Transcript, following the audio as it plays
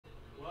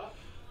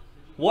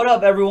What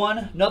up,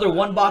 everyone? Another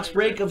one-box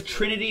break of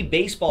Trinity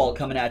Baseball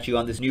coming at you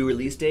on this new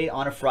release day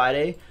on a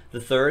Friday, the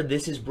 3rd.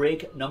 This is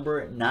break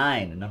number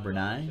 9. Number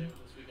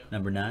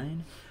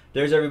 9.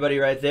 There's everybody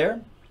right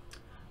there.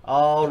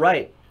 All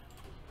right.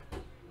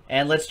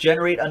 And let's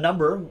generate a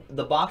number.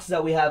 The boxes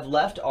that we have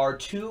left are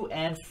 2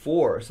 and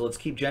 4. So let's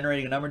keep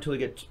generating a number until we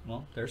get,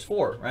 well, there's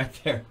 4 right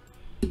there.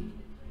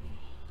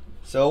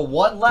 So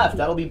 1 left.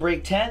 That'll be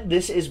break 10.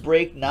 This is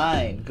break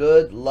 9.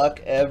 Good luck,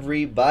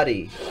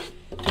 everybody.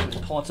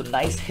 Just pulling some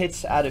nice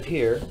hits out of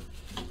here.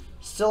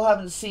 Still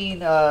haven't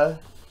seen, well,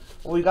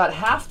 we got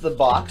half the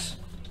box.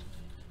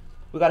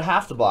 We got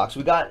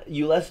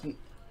Yulieski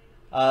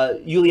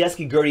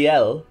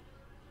Gurriel.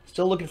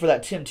 Still looking for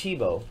that Tim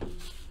Tebow.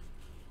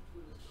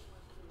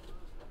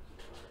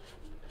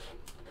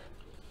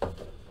 And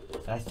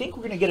I think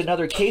we're going to get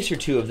another case or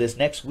two of this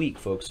next week,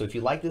 folks. So if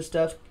you like this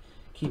stuff,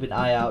 keep an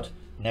eye out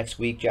next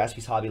week,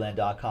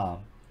 JaspysHobbyland.com.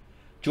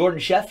 Jordan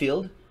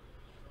Sheffield.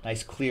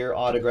 Nice clear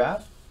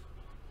autograph.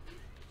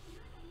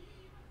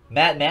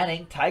 Matt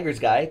Manning, Tigers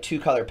guy,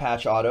 2-color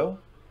patch auto.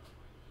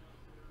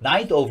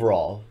 9th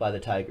overall by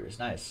the Tigers.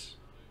 Nice.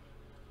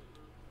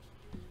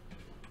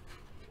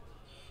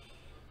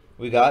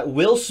 We got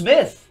Will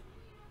Smith.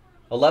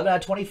 11 out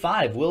of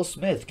 25. Will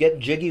Smith getting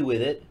jiggy with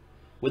it.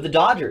 With the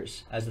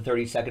Dodgers as the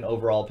 32nd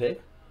overall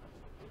pick.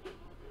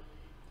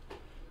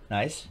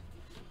 Nice.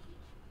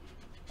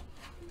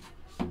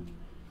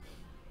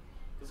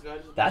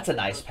 That's a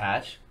nice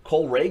patch.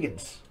 Cole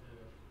Reagans.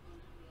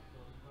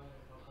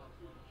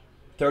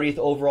 30th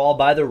overall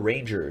by the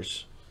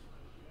Rangers.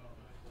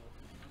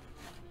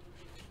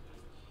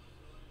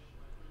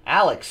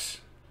 Alex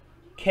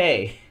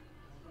K.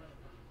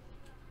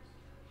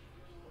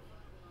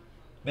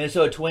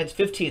 Minnesota Twins,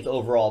 15th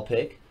overall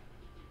pick.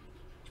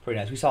 It's pretty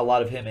nice. We saw a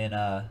lot of him in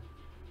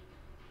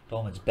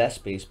Bowman's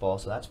Best Baseball,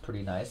 so that's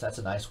pretty nice. That's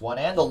a nice one.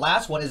 And the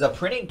last one is a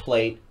printing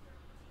plate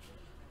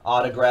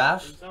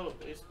autograph. Is that a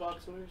base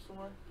box over here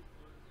somewhere?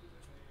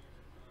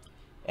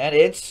 And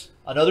it's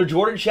another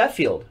Jordan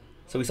Sheffield.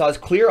 So we saw his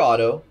clear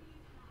auto.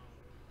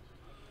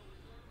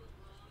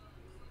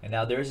 And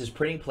now there's his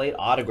printing plate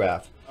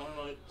autograph.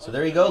 So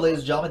there you go,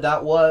 ladies and gentlemen.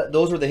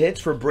 Those were the hits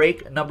for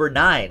break number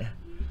 9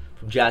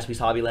 from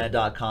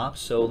JaspysHobbyland.com.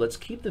 So let's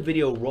keep the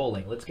video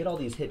rolling. Let's get all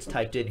these hits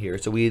typed in here.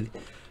 So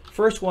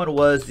first one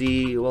was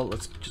the, well,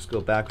 let's just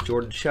go back.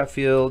 Jordan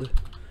Sheffield,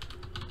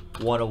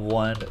 1 of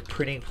 1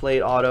 printing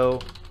plate auto.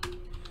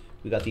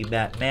 We got the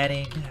Matt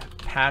Manning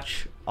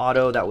patch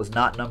auto that was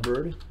not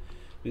numbered.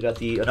 We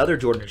got another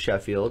Jordan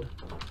Sheffield.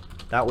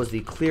 That was the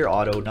clear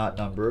auto, not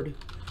numbered.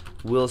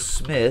 Will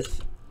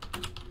Smith,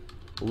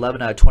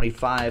 11 out of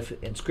 25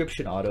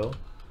 inscription auto.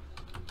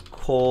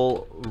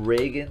 Cole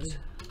Reagans,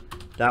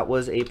 that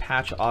was a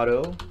patch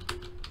auto.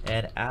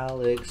 And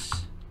Alex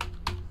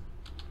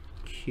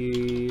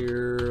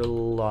Kirilov,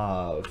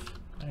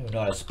 I don't even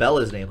know how to spell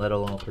his name, let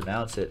alone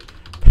pronounce it.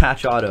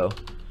 Patch auto.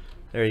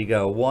 There you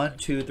go. 1,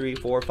 2, 3,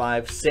 4,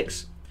 5,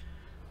 6.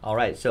 All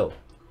right, so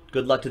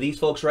good luck to these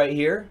folks right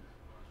here.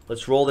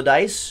 Let's roll the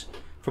dice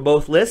for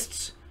both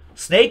lists.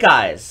 Snake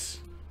Eyes.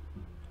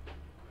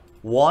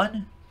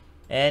 1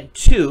 and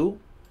 2.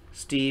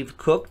 Steve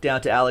Cook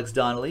down to Alex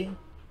Donnelly.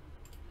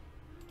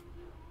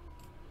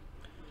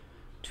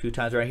 2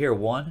 times right here.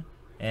 1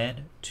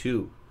 and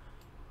 2.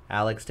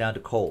 Alex down to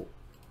Cole.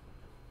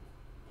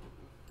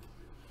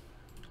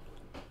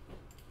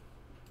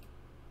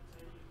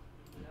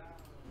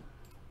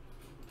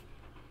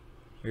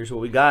 Here's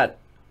what we got.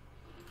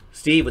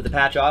 Steve with the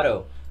patch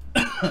auto.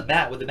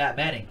 Matt with the Matt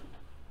Manning.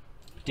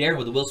 Darren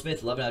with the Will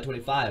Smith, 11 out of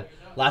 25.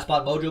 Last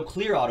spot mojo,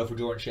 clear auto for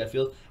Jordan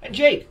Sheffield. And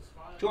Jake,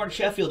 Jordan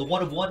Sheffield, the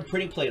 1 of 1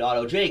 printing plate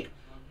auto. Jake,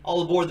 all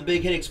aboard the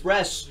Big Hit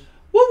Express.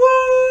 Woo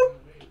woo!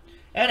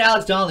 And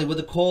Alex Donnelly with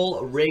the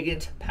Cole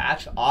Reagans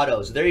patch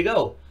auto. So there you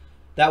go.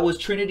 That was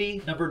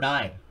Trinity number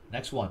 9.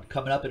 Next one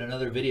coming up in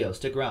another video.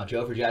 Stick around.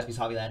 Joe for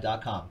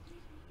JaspysHobbyland.com.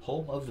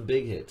 Home of the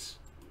big hits.